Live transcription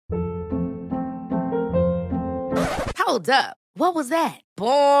Hold up. What was that?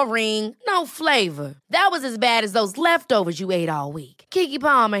 Boring. No flavor. That was as bad as those leftovers you ate all week. Keke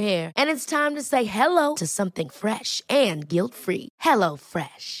Palmer here, and it's time to say hello to something fresh and guilt-free. Hello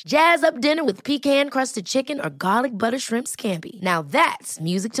Fresh. Jazz up dinner with pecan-crusted chicken or garlic butter shrimp scampi. Now that's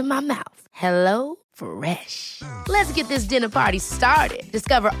music to my mouth. Hello Fresh. Let's get this dinner party started.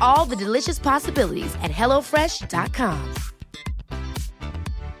 Discover all the delicious possibilities at hellofresh.com.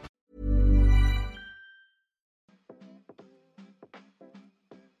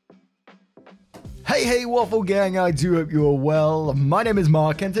 Hey Waffle Gang, I do hope you are well. My name is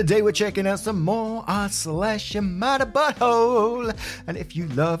Mark and today we're checking out some more r/Yamada Butthole. And if you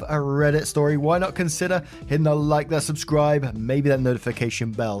love a Reddit story, why not consider hitting the like, that subscribe, maybe that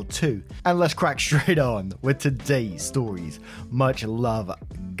notification bell too. And let's crack straight on with today's stories. Much love,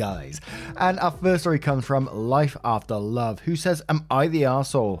 guys. And our first story comes from Life After Love, who says, am I the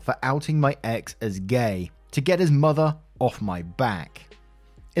arsehole for outing my ex as gay to get his mother off my back?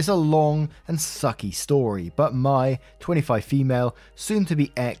 It's a long and sucky story, but my 25 female, soon to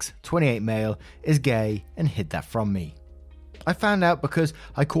be ex 28 male, is gay and hid that from me. I found out because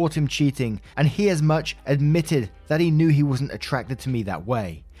I caught him cheating, and he as much admitted that he knew he wasn't attracted to me that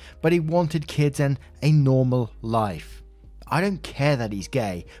way, but he wanted kids and a normal life. I don't care that he's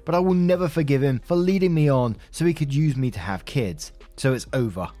gay, but I will never forgive him for leading me on so he could use me to have kids. So it's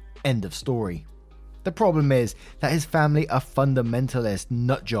over. End of story. The problem is that his family are fundamentalist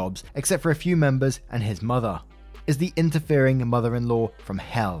nutjobs, except for a few members, and his mother is the interfering mother-in-law from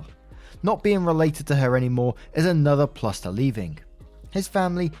hell. Not being related to her anymore is another plus to leaving. His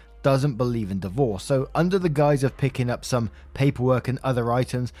family doesn't believe in divorce, so under the guise of picking up some paperwork and other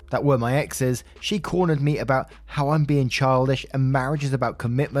items that were my ex's, she cornered me about how I'm being childish and marriage is about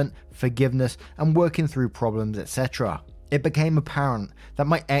commitment, forgiveness, and working through problems, etc. It became apparent that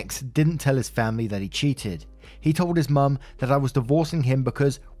my ex didn't tell his family that he cheated. He told his mum that I was divorcing him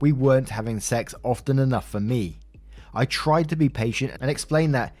because we weren't having sex often enough for me. I tried to be patient and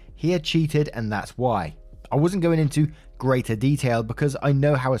explain that he had cheated and that's why. I wasn't going into greater detail because I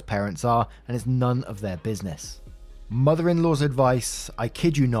know how his parents are and it's none of their business. Mother-in-law's advice, I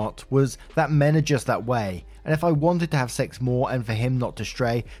kid you not, was that men are just that way, and if I wanted to have sex more and for him not to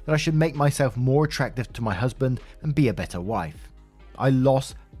stray, that I should make myself more attractive to my husband and be a better wife. I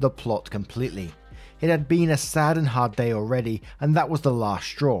lost the plot completely. It had been a sad and hard day already, and that was the last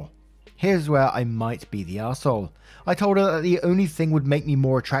straw. Here's where I might be the arsehole. I told her that the only thing would make me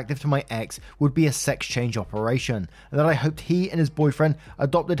more attractive to my ex would be a sex change operation, and that I hoped he and his boyfriend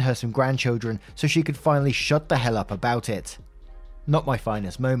adopted her some grandchildren so she could finally shut the hell up about it. Not my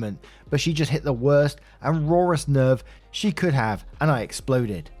finest moment, but she just hit the worst and rawest nerve she could have, and I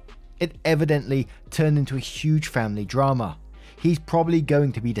exploded. It evidently turned into a huge family drama. He's probably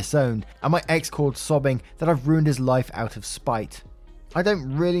going to be disowned, and my ex called sobbing that I've ruined his life out of spite. I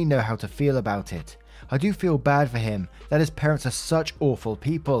don't really know how to feel about it. I do feel bad for him, that his parents are such awful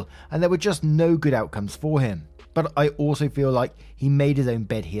people, and there were just no good outcomes for him. But I also feel like he made his own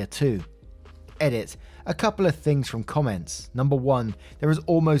bed here too. Edit. A couple of things from comments. Number 1, there is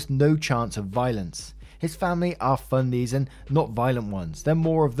almost no chance of violence. His family are fundies and not violent ones. They're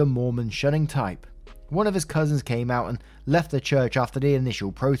more of the Mormon shunning type. One of his cousins came out and left the church after the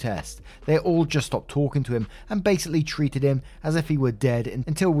initial protest. They all just stopped talking to him and basically treated him as if he were dead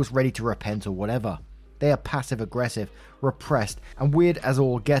until he was ready to repent or whatever. They are passive-aggressive, repressed, and weird as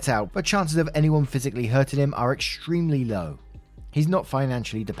all get out, but chances of anyone physically hurting him are extremely low. He's not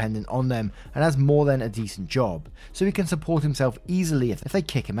financially dependent on them and has more than a decent job, so he can support himself easily if they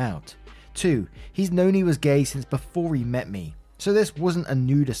kick him out. 2, he's known he was gay since before he met me, so this wasn't a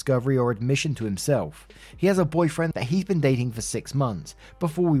new discovery or admission to himself. He has a boyfriend that he's been dating for 6 months,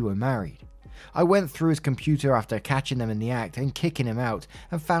 before we were married. I went through his computer after catching them in the act and kicking him out,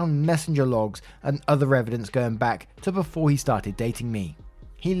 and found messenger logs and other evidence going back to before he started dating me.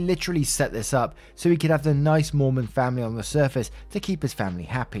 He literally set this up so he could have the nice Mormon family on the surface to keep his family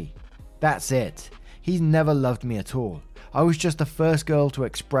happy. That's it. He's never loved me at all. I was just the first girl to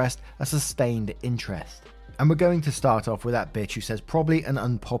express a sustained interest. And we're going to start off with that bitch who says probably an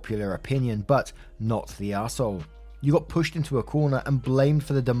unpopular opinion, but not the arsehole. You got pushed into a corner and blamed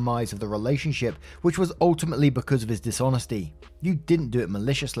for the demise of the relationship, which was ultimately because of his dishonesty. You didn't do it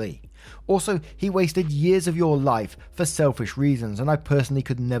maliciously. Also, he wasted years of your life for selfish reasons, and I personally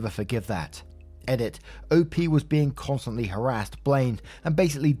could never forgive that. Edit. OP was being constantly harassed, blamed, and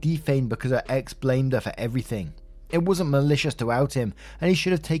basically defamed because her ex blamed her for everything. It wasn't malicious to out him, and he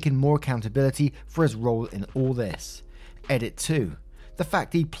should have taken more accountability for his role in all this. Edit 2. The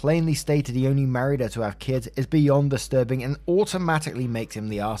fact he plainly stated he only married her to have kids is beyond disturbing and automatically makes him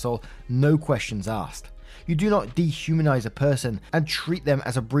the arsehole, no questions asked. You do not dehumanize a person and treat them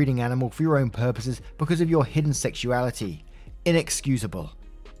as a breeding animal for your own purposes because of your hidden sexuality. Inexcusable.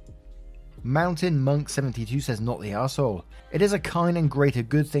 Mountain Monk 72 says not the arsehole. It is a kind and greater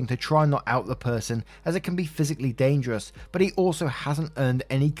good thing to try and not out the person, as it can be physically dangerous, but he also hasn't earned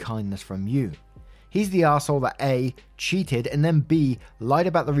any kindness from you. He's the arsehole that A, cheated, and then B, lied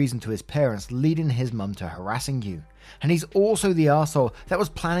about the reason to his parents, leading his mum to harassing you. And he's also the arsehole that was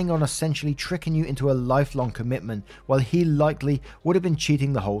planning on essentially tricking you into a lifelong commitment, while he likely would have been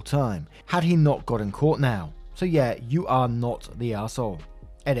cheating the whole time, had he not gotten caught now. So yeah, you are not the arsehole.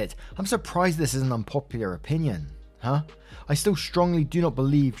 Edit. I'm surprised this is an unpopular opinion. Huh? I still strongly do not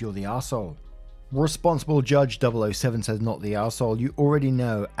believe you're the arsehole. Responsible Judge 007 says not the arsehole. You already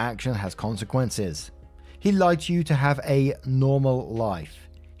know action has consequences. He lied to you to have a normal life.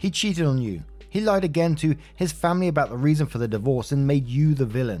 He cheated on you. He lied again to his family about the reason for the divorce and made you the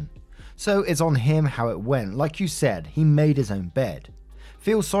villain. So it's on him how it went. Like you said, he made his own bed.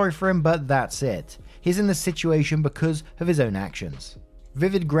 Feel sorry for him, but that's it. He's in this situation because of his own actions.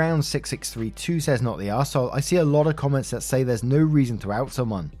 Vivid Ground 6632 says not the arsehole. I see a lot of comments that say there's no reason to out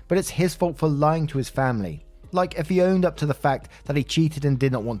someone, but it's his fault for lying to his family. Like, if he owned up to the fact that he cheated and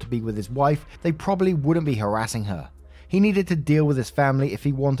did not want to be with his wife, they probably wouldn't be harassing her. He needed to deal with his family if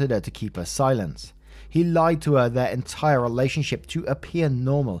he wanted her to keep her silence. He lied to her their entire relationship to appear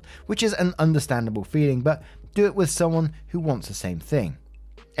normal, which is an understandable feeling, but do it with someone who wants the same thing.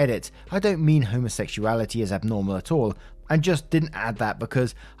 Edit. I don't mean homosexuality is abnormal at all. I just didn't add that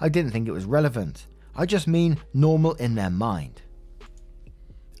because I didn't think it was relevant. I just mean normal in their mind.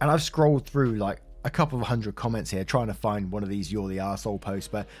 And I've scrolled through like a couple of hundred comments here trying to find one of these you're the arsehole posts,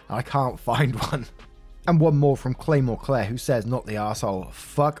 but I can't find one. And one more from Claymore Claire, who says not the arsehole.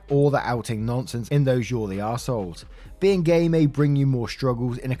 Fuck all the outing nonsense in those you're the arseholes. Being gay may bring you more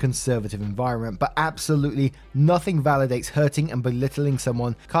struggles in a conservative environment, but absolutely nothing validates hurting and belittling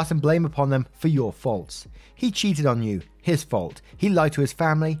someone, casting blame upon them for your faults. He cheated on you, his fault. He lied to his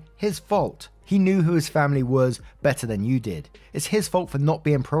family, his fault. He knew who his family was better than you did. It's his fault for not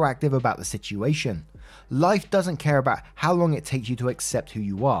being proactive about the situation. Life doesn't care about how long it takes you to accept who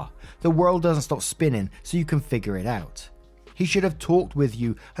you are. The world doesn't stop spinning so you can figure it out. He should have talked with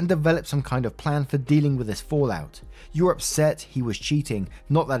you and developed some kind of plan for dealing with this fallout. You're upset he was cheating,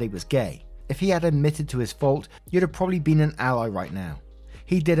 not that he was gay. If he had admitted to his fault, you'd have probably been an ally right now.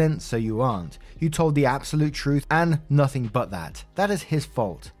 He didn't, so you aren't. You told the absolute truth and nothing but that. That is his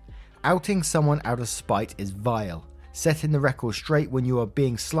fault. Outing someone out of spite is vile. Setting the record straight when you are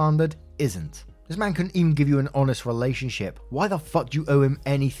being slandered isn't. This man couldn't even give you an honest relationship. Why the fuck do you owe him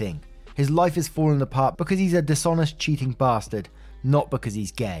anything? His life is falling apart because he's a dishonest, cheating bastard, not because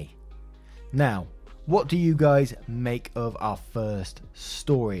he's gay. Now, what do you guys make of our first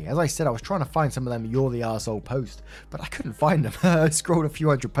story? As I said, I was trying to find some of them you're the arsehole posts, but I couldn't find them. I scrolled a few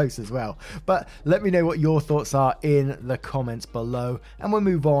hundred posts as well. But let me know what your thoughts are in the comments below, and we'll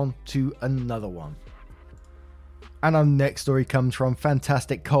move on to another one. And our next story comes from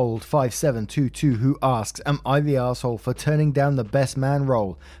Fantastic Cold 5722, who asks, am I the arsehole for turning down the best man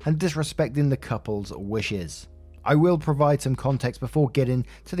role and disrespecting the couple's wishes? I will provide some context before getting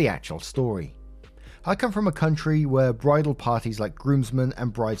to the actual story. I come from a country where bridal parties like groomsmen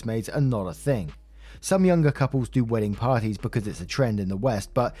and bridesmaids are not a thing. Some younger couples do wedding parties because it's a trend in the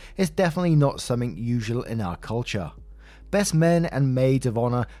West, but it's definitely not something usual in our culture. Best men and maids of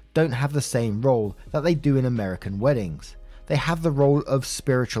honor don't have the same role that they do in American weddings. They have the role of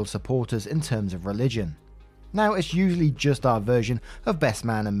spiritual supporters in terms of religion. Now, it's usually just our version of best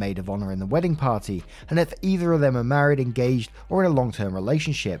man and maid of honor in the wedding party, and if either of them are married, engaged, or in a long-term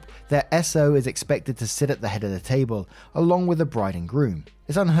relationship, their SO is expected to sit at the head of the table, along with the bride and groom.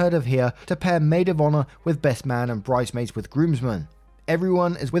 It's unheard of here to pair maid of honor with best man and bridesmaids with groomsmen.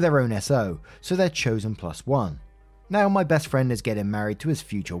 Everyone is with their own SO, so they're chosen plus one. Now, my best friend is getting married to his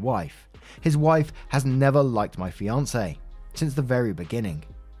future wife. His wife has never liked my fiance, since the very beginning.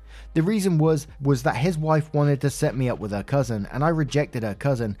 The reason was that his wife wanted to set me up with her cousin, and I rejected her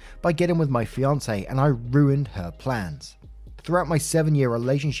cousin by getting with my fiance, and I ruined her plans. Throughout my 7-year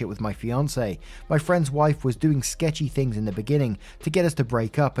relationship with my fiance, my friend's wife was doing sketchy things in the beginning to get us to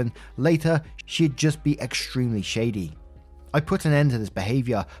break up, and later she'd just be extremely shady. I put an end to this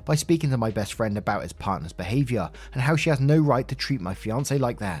behavior by speaking to my best friend about his partner's behavior and how she has no right to treat my fiance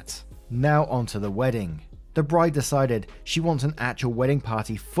like that. Now onto the wedding. The bride decided she wants an actual wedding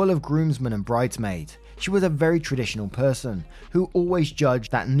party full of groomsmen and bridesmaids. She was a very traditional person who always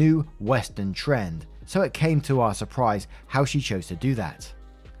judged that new Western trend, so it came to our surprise how she chose to do that.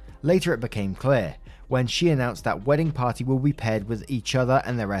 Later it became clear when she announced that wedding party will be paired with each other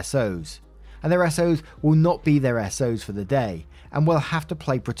and their SOs. and their SOs will not be their SOs for the day, and will have to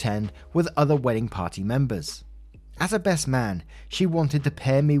play pretend with other wedding party members. As a best man, she wanted to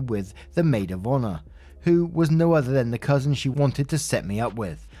pair me with the maid of honor, who was no other than the cousin she wanted to set me up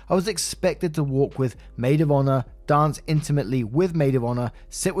with. I was expected to walk with maid of honor, dance intimately with maid of honor,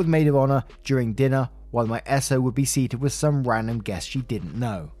 sit with maid of honor during dinner, while my SO would be seated with some random guest she didn't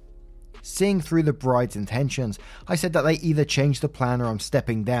know. Seeing through the bride's intentions, I said that they either change the plan or I'm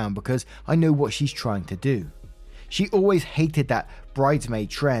stepping down because I know what she's trying to do. She always hated that bridesmaid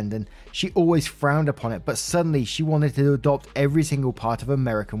trend and she always frowned upon it, but suddenly she wanted to adopt every single part of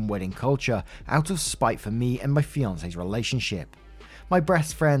American wedding culture out of spite for me and my fiance's relationship. My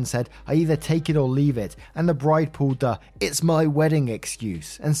best friend said I either take it or leave it, and the bride pulled the "it's my wedding"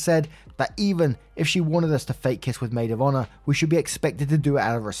 excuse and said that even if she wanted us to fake kiss with maid of honor, we should be expected to do it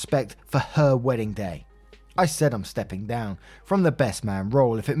out of respect for her wedding day. I said I'm stepping down from the best man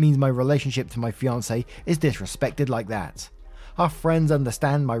role if it means my relationship to my fiance is disrespected like that. Our friends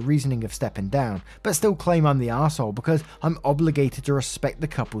understand my reasoning of stepping down, but still claim I'm the arsehole because I'm obligated to respect the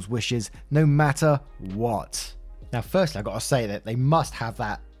couple's wishes no matter what. Now, firstly, I've got to say that they must have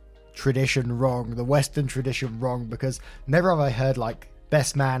that tradition wrong, the Western tradition wrong, because never have I heard like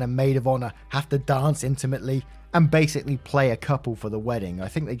best man and maid of honor have to dance intimately and basically play a couple for the wedding. I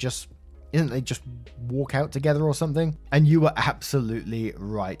think they just walk out together or something? And you were absolutely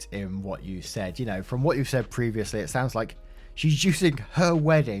right in what you said. You know, from what you said previously, it sounds like she's using her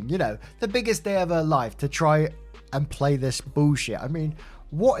wedding, you know, the biggest day of her life, to try and play this bullshit. I mean,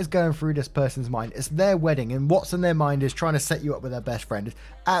 what is going through this person's mind? It's their wedding, and what's in their mind is trying to set you up with their best friend. It's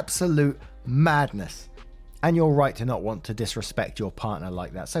absolute madness. And you're right to not want to disrespect your partner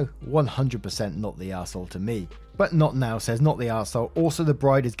like that. So 100% not the arsehole to me. But Not Now says not the arsehole. Also, the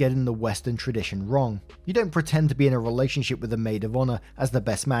bride is getting the Western tradition wrong. You don't pretend to be in a relationship with a maid of honor as the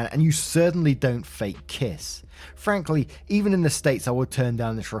best man, and you certainly don't fake kiss. Frankly, even in the States I would turn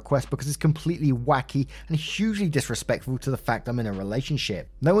down this request because it's completely wacky and hugely disrespectful to the fact I'm in a relationship.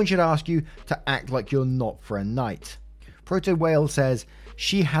 No one should ask you to act like you're not for a night. Proto Whale says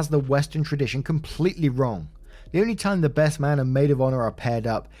she has the Western tradition completely wrong. The only time the best man and maid of honor are paired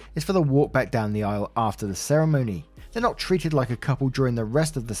up is for the walk back down the aisle after the ceremony. They're not treated like a couple during the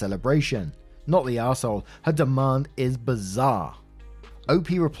rest of the celebration. Not the arsehole, her demand is bizarre. OP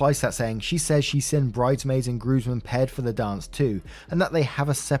replies to that saying she says she's seen bridesmaids and groomsmen paired for the dance too, and that they have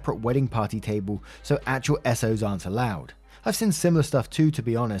a separate wedding party table so actual SOs aren't allowed. I've seen similar stuff too, to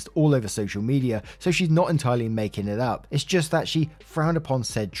be honest, all over social media, so she's not entirely making it up. It's just that she frowned upon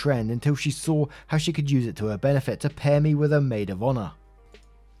said trend until she saw how she could use it to her benefit to pair me with a maid of honor.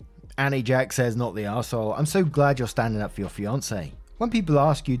 Annie Jack says not the arsehole. I'm so glad you're standing up for your fiance. When people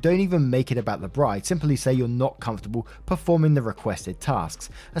ask you, don't even make it about the bride, simply say you're not comfortable performing the requested tasks,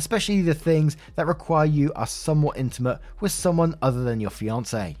 especially the things that require you are somewhat intimate with someone other than your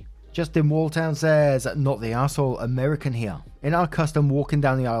fiance. Justin Walltown says, not the arsehole, American here. In our custom, walking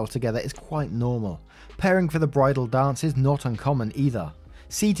down the aisle together is quite normal. Pairing for the bridal dance is not uncommon either.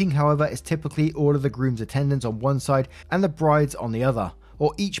 Seating, however, is typically all of the groom's attendants on one side and the bride's on the other,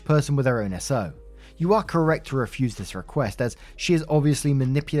 or each person with their own SO. You are correct to refuse this request, as she is obviously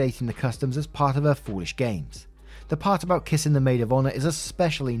manipulating the customs as part of her foolish games. The part about kissing the maid of honor is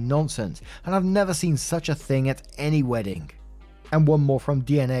especially nonsense, and I've never seen such a thing at any wedding. And one more from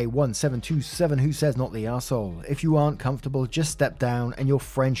DNA1727 who says not the arsehole. If you aren't comfortable, just step down and your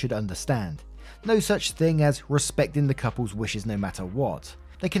friend should understand. No such thing as respecting the couple's wishes no matter what.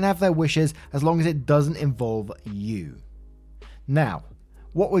 They can have their wishes as long as it doesn't involve you. Now,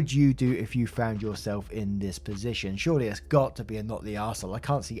 what would you do if you found yourself in this position? Surely it's got to be a not the arsehole. I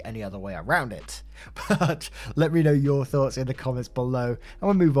can't see any other way around it. But let me know your thoughts in the comments below, and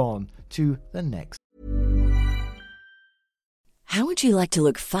we'll move on to the next. How would you like to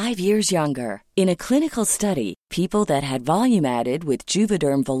look 5 years younger? In a clinical study, people that had volume added with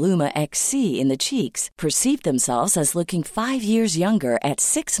Juvederm Voluma XC in the cheeks perceived themselves as looking 5 years younger at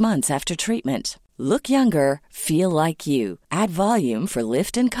 6 months after treatment. Look younger, feel like you. Add volume for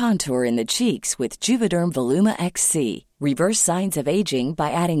lift and contour in the cheeks with Juvederm Voluma XC. Reverse signs of aging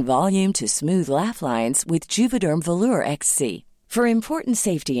by adding volume to smooth laugh lines with Juvederm Volure XC. For important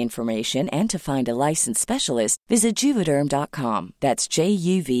safety information and to find a licensed specialist, visit Juvederm.com. That's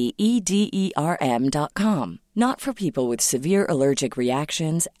JUVEDERM.com. Not for people with severe allergic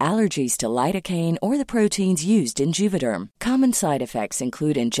reactions, allergies to lidocaine, or the proteins used in Juvederm. Common side effects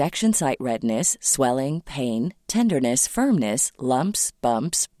include injection site redness, swelling, pain, tenderness, firmness, lumps,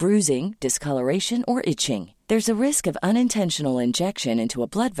 bumps, bruising, discoloration, or itching. There's a risk of unintentional injection into a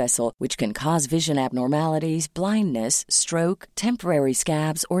blood vessel, which can cause vision abnormalities, blindness, stroke, temporary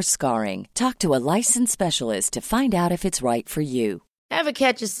scabs, or scarring. Talk to a licensed specialist to find out if it's right for you. Ever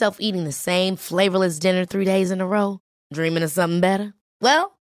catch yourself eating the same flavorless dinner 3 days in a row? Dreaming of something better?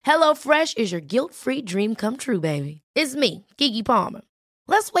 Well, HelloFresh is your guilt-free dream come true, baby. It's me, Keke Palmer.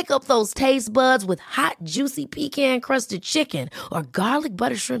 Let's wake up those taste buds with hot, juicy pecan-crusted chicken or garlic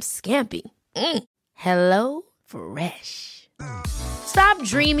butter shrimp scampi. HelloFresh. Stop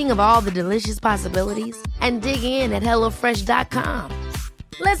dreaming of all the delicious possibilities and dig in at HelloFresh.com.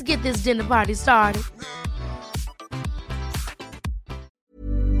 Let's get this dinner party started.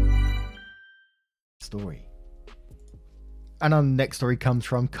 Story. And our next story comes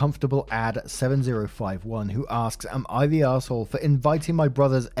from Comfortable Ad 7051, who asks, am I the arsehole for inviting my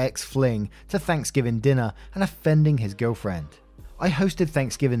brother's ex-fling to Thanksgiving dinner and offending his girlfriend? I hosted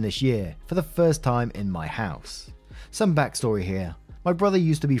Thanksgiving this year for the first time in my house. Some backstory here. My brother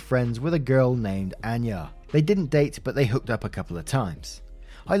used to be friends with a girl named Anya. They didn't date, but they hooked up a couple of times.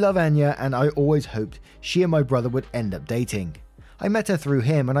 I love Anya, and I always hoped she and my brother would end up dating. I met her through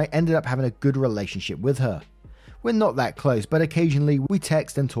him, and I ended up having a good relationship with her. We're not that close, but occasionally we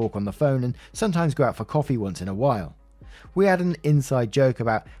text and talk on the phone and sometimes go out for coffee once in a while. We had an inside joke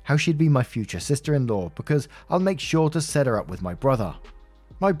about how she'd be my future sister-in-law because I'll make sure to set her up with my brother.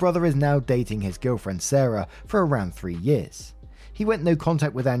 My brother is now dating his girlfriend Sarah for around 3 years. He went no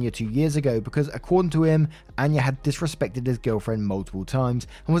contact with Anya 2 years ago because, according to him, Anya had disrespected his girlfriend multiple times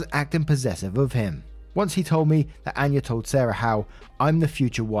and was acting possessive of him. Once he told me that Anya told Sarah how, I'm the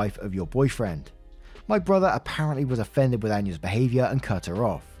future wife of your boyfriend. My brother apparently was offended with Anya's behaviour and cut her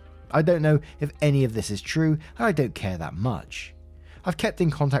off. I don't know if any of this is true, and I don't care that much. I've kept in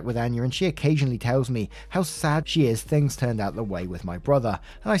contact with Anya, and she occasionally tells me how sad she is things turned out the way with my brother,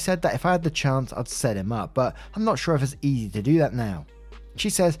 and I said that if I had the chance I'd set him up, but I'm not sure if it's easy to do that now. She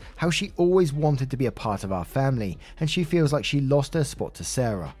says how she always wanted to be a part of our family, and she feels like she lost her spot to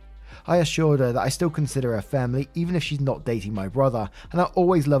Sarah. I assured her that I still consider her family even if she's not dating my brother, and I'll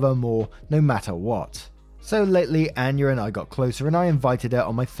always love her more no matter what. So lately Anya and I got closer, and I invited her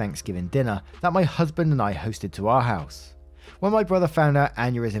on my Thanksgiving dinner that my husband and I hosted to our house. When my brother found out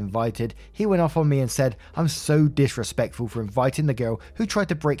Anya is invited, he went off on me and said I'm so disrespectful for inviting the girl who tried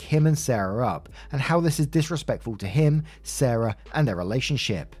to break him and Sarah up, and how this is disrespectful to him, Sarah, and their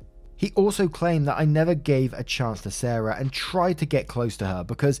relationship. He also claimed that I never gave a chance to Sarah and tried to get close to her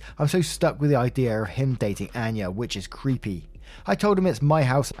because I'm so stuck with the idea of him dating Anya, which is creepy. I told him it's my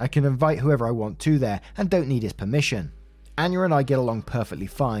house, I can invite whoever I want to there and don't need his permission. Anya and I get along perfectly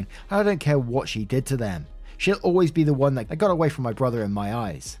fine, and I don't care what she did to them. She'll always be the one that got away from my brother in my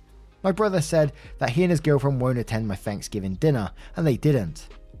eyes. My brother said that he and his girlfriend won't attend my Thanksgiving dinner, and they didn't.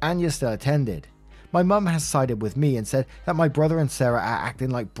 Anya still attended. My mum has sided with me and said that my brother and Sarah are acting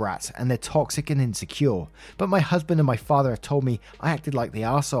like brats and they're toxic and insecure, but my husband and my father have told me I acted like the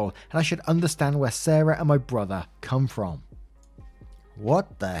arsehole and I should understand where Sarah and my brother come from.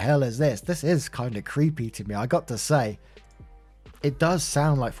 What the hell is this? This is kind of creepy to me, I got to say. It does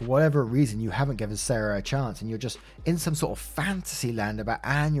sound like for whatever reason you haven't given Sarah a chance and you're just in some sort of fantasy land about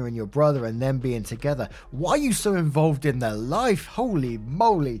Anya and your brother and them being together. Why are you so involved in their life? Holy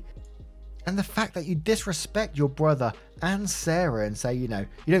moly. And the fact that you disrespect your brother and Sarah and say, you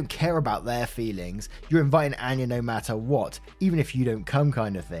don't care about their feelings, you're inviting Anya no matter what, even if you don't come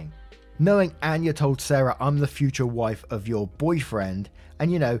kind of thing. Knowing Anya told Sarah, I'm the future wife of your boyfriend,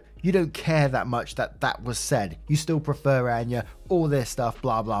 and you don't care that much that was said. You still prefer Anya, all this stuff,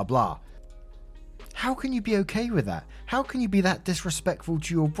 blah, blah, blah. How can you be okay with that? How can you be that disrespectful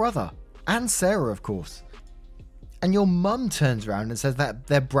to your brother? And Sarah, of course. And your mum turns around and says that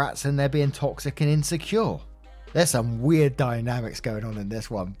they're brats and they're being toxic and insecure. There's some weird dynamics going on in this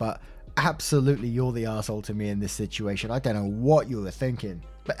one, but absolutely you're the arsehole to me in this situation. I don't know what you were thinking.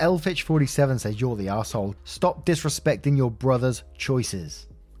 But Elfitch47 says you're the arsehole. Stop disrespecting your brother's choices.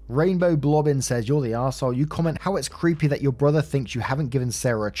 Rainbow Blobbin says you're the arsehole. You comment how it's creepy that your brother thinks you haven't given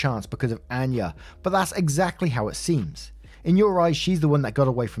Sarah a chance because of Anya, but that's exactly how it seems. In your eyes, she's the one that got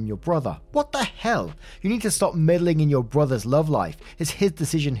away from your brother. What the hell? You need to stop meddling in your brother's love life. It's his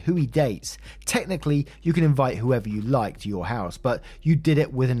decision who he dates. Technically, you can invite whoever you like to your house, but you did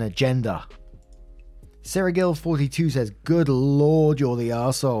it with an agenda. Sirigil42 says, good lord, you're the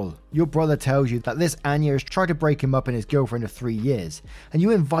arsehole. Your brother tells you that this Anya has tried to break him up and his girlfriend of 3 years, and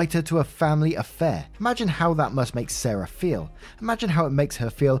you invite her to a family affair. Imagine how that must make Sarah feel. Imagine how it makes her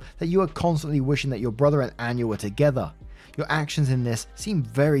feel that you are constantly wishing that your brother and Anya were together. Your actions in this seem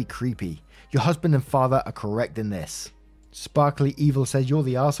very creepy. Your husband and father are correct in this. Sparkly Evil says, you're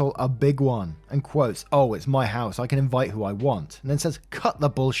the arsehole, a big one, and quotes, oh, it's my house, I can invite who I want, and then says, cut the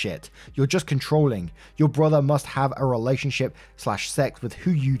bullshit, you're just controlling, your brother must have a relationship/sex with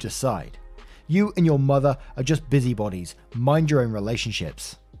who you decide. You and your mother are just busybodies, mind your own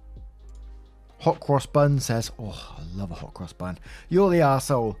relationships. Hot Cross Bun says, oh, I love a hot cross bun. You're the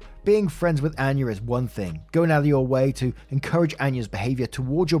arsehole. Being friends with Anya is one thing. Going out of your way to encourage Anya's behavior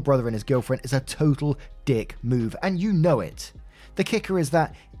towards your brother and his girlfriend is a total dick move, and you know it. The kicker is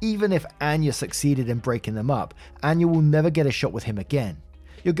that even if Anya succeeded in breaking them up, Anya will never get a shot with him again.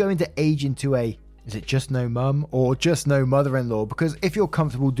 You're going to age into a, is it just no mum or just no mother-in-law? Because if you're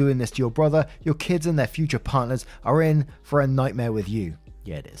comfortable doing this to your brother, your kids and their future partners are in for a nightmare with you.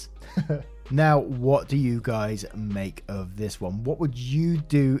 Yeah, it is. Now, what do you guys make of this one? What would you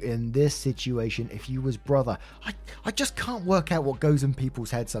do in this situation if you was brother? I just can't work out what goes in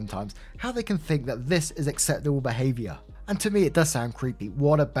people's heads sometimes. How they can think that this is acceptable behavior. And to me, it does sound creepy.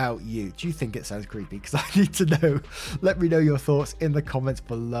 What about you? Do you think it sounds creepy? Because I need to know. Let me know your thoughts in the comments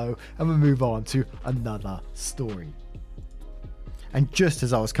below. And we'll move on to another story. And just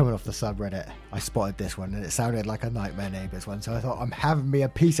as I was coming off the subreddit, I spotted this one and it sounded like a Nightmare Neighbours one. So I thought, I'm having me a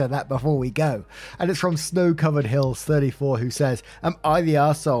piece of that before we go. And it's from Snow Covered Hills 34, who says, am I the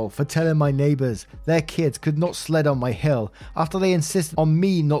arsehole for telling my neighbours their kids could not sled on my hill after they insisted on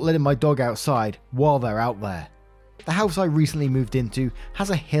me not letting my dog outside while they're out there? The house I recently moved into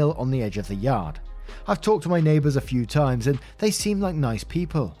has a hill on the edge of the yard. I've talked to my neighbours a few times and they seem like nice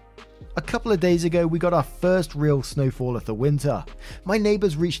people. A couple of days ago, we got our first real snowfall of the winter. My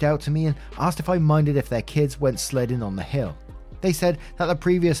neighbours reached out to me and asked if I minded if their kids went sledding on the hill. They said that the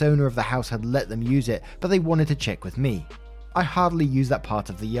previous owner of the house had let them use it, but they wanted to check with me. I hardly use that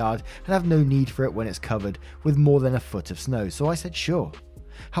part of the yard and have no need for it when it's covered with more than a foot of snow, so I said sure.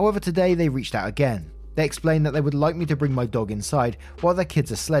 However, today they reached out again. They explained that they would like me to bring my dog inside while their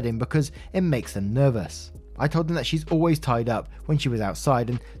kids are sledding because it makes them nervous. I told them that she's always tied up when she was outside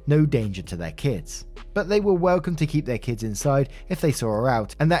and no danger to their kids. But they were welcome to keep their kids inside if they saw her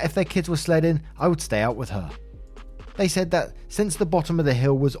out, and that if their kids were sledding, I would stay out with her. They said that since the bottom of the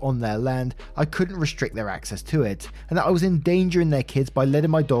hill was on their land, I couldn't restrict their access to it, and that I was endangering their kids by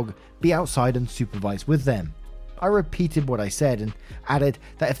letting my dog be outside unsupervised with them. I repeated what I said and added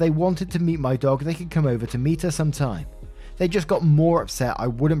that if they wanted to meet my dog, they could come over to meet her sometime. They just got more upset I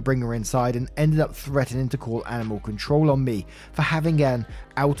wouldn't bring her inside and ended up threatening to call animal control on me for having an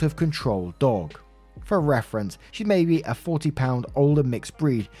out of control dog. For reference, she may be a 40-pound older mixed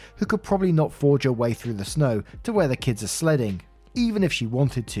breed who could probably not forge her way through the snow to where the kids are sledding, even if she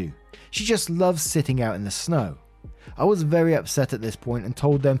wanted to. She just loves sitting out in the snow. I was very upset at this point and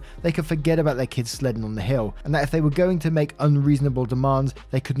told them they could forget about their kids sledding on the hill and that if they were going to make unreasonable demands,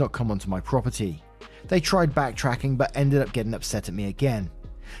 they could not come onto my property. They tried backtracking but ended up getting upset at me again.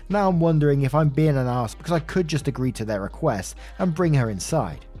 Now I'm wondering if I'm being an arse because I could just agree to their request and bring her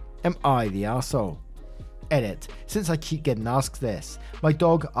inside. Am I the arsehole? Edit. Since I keep getting asked this, my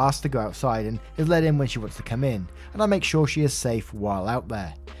dog asks to go outside and is let in when she wants to come in, and I make sure she is safe while out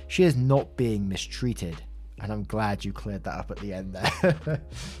there. She is not being mistreated. And I'm glad you cleared that up at the end there.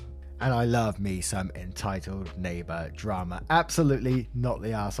 And I love me some entitled neighbor drama. Absolutely not the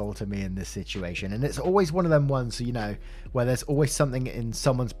arsehole to me in this situation. And it's always one of them ones, where there's always something in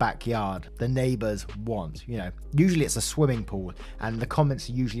someone's backyard the neighbors want. Usually it's a swimming pool. And the comments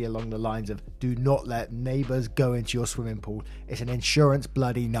are usually along the lines of, do not let neighbors go into your swimming pool. It's an insurance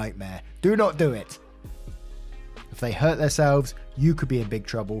bloody nightmare. Do not do it. If they hurt themselves, you could be in big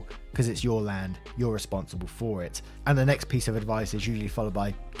trouble because it's your land, you're responsible for it. And the next piece of advice is usually followed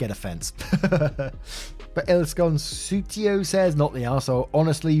by, get a fence. But Ilskon Sutio says, not the arsehole,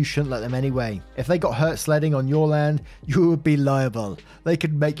 honestly you shouldn't let them anyway. If they got hurt sledding on your land, you would be liable. They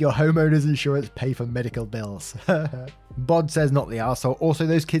could make your homeowner's insurance pay for medical bills. Bod says, not the arsehole, also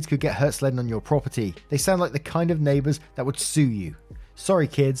those kids could get hurt sledding on your property. They sound like the kind of neighbours that would sue you. Sorry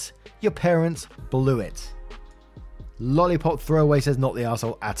kids, your parents blew it. Lollipop Throwaway says, not the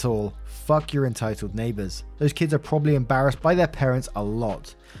arsehole at all. Fuck your entitled neighbours. Those kids are probably embarrassed by their parents a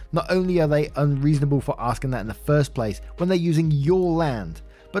lot. Not only are they unreasonable for asking that in the first place when they're using your land,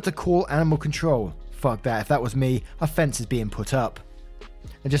 but to call animal control. Fuck that, if that was me, a fence is being put up.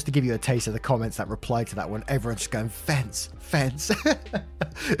 And just to give you a taste of the comments that reply to that one, everyone's just going, fence, fence.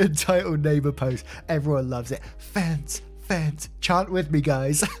 Entitled neighbor post. Everyone loves it. Fence, fence. Chant with me,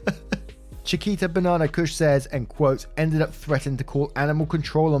 guys. Chiquita Banana Kush says, and quotes, ended up threatening to call animal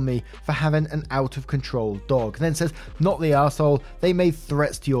control on me for having an out of control dog. Then says, not the arsehole, they made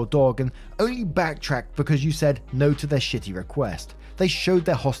threats to your dog and only backtracked because you said no to their shitty request. They showed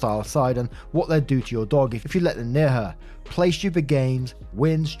their hostile side and what they'd do to your dog if you let them near her. Play stupid games,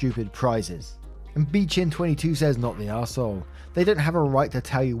 win stupid prizes. And Beachin22 says, not the arsehole. They don't have a right to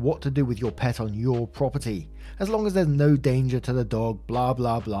tell you what to do with your pet on your property, as long as there's no danger to the dog, blah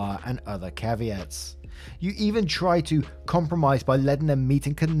blah blah, and other caveats. You even try to compromise by letting them meet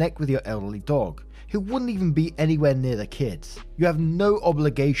and connect with your elderly dog, who wouldn't even be anywhere near the kids. You have no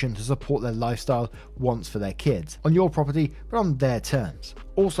obligation to support their lifestyle wants for their kids, on your property, but on their terms.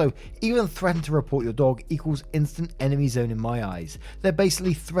 Also, even threatening to report your dog equals instant enemy zone in my eyes. They're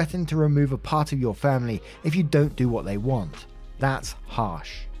basically threatening to remove a part of your family if you don't do what they want. That's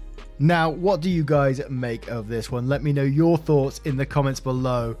harsh. Now, what do you guys make of this one? Let me know your thoughts in the comments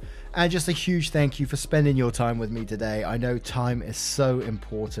below. And just a huge thank you for spending your time with me today. I know time is so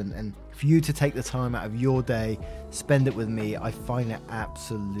important, and for you to take the time out of your day, spend it with me, I find it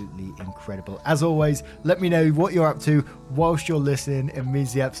absolutely incredible. As always, let me know what you're up to whilst you're listening. It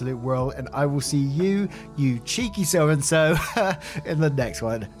means the absolute world, and I will see you cheeky so-and-so, in the next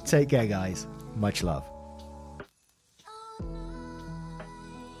one. Take care, guys. Much love.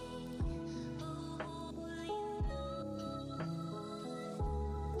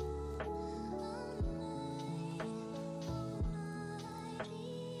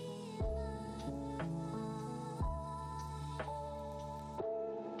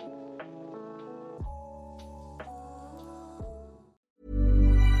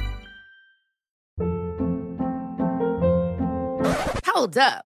 Hold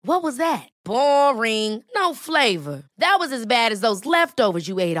up. What was that? Boring. No flavor. That was as bad as those leftovers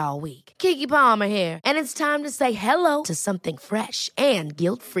you ate all week. Keke Palmer here, and it's time to say hello to something fresh and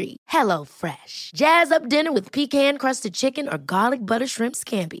guilt-free. Hello Fresh. Jazz up dinner with pecan-crusted chicken or garlic butter shrimp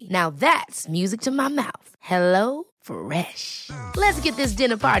scampi. Now that's music to my mouth. Hello Fresh. Let's get this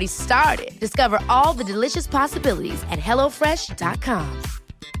dinner party started. Discover all the delicious possibilities at HelloFresh.com.